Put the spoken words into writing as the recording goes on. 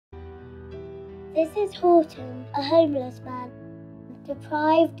This is Horton, a homeless man,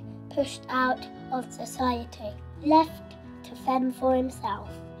 deprived, pushed out of society, left to fend for himself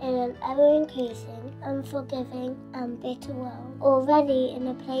in an ever-increasing, unforgiving and bitter world. Already in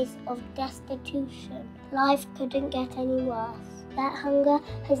a place of destitution, life couldn't get any worse. That hunger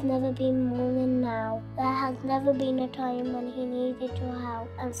has never been more than now. There has never been a time when he needed your help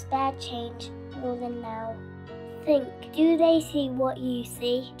and spare change more than now. Think, do they see what you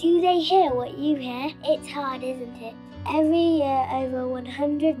see? Do they hear what you hear? It's hard, isn't it? Every year, over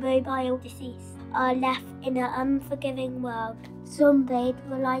 100 mobile deceased are left in an unforgiving world. Zombaid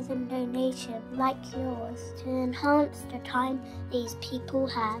relies on donations like yours to enhance the time these people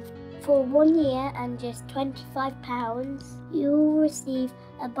have. For 1 year and just £25, you will receive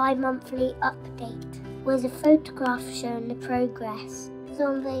a bi-monthly update with a photograph showing the progress.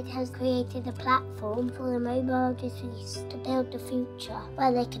 Zombaid has created a platform for the mobile deceased to build the future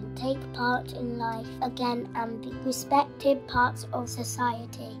where they can take part in life again and be respected parts of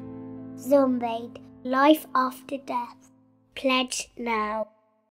society. Zombaid, life after death. Pledge now.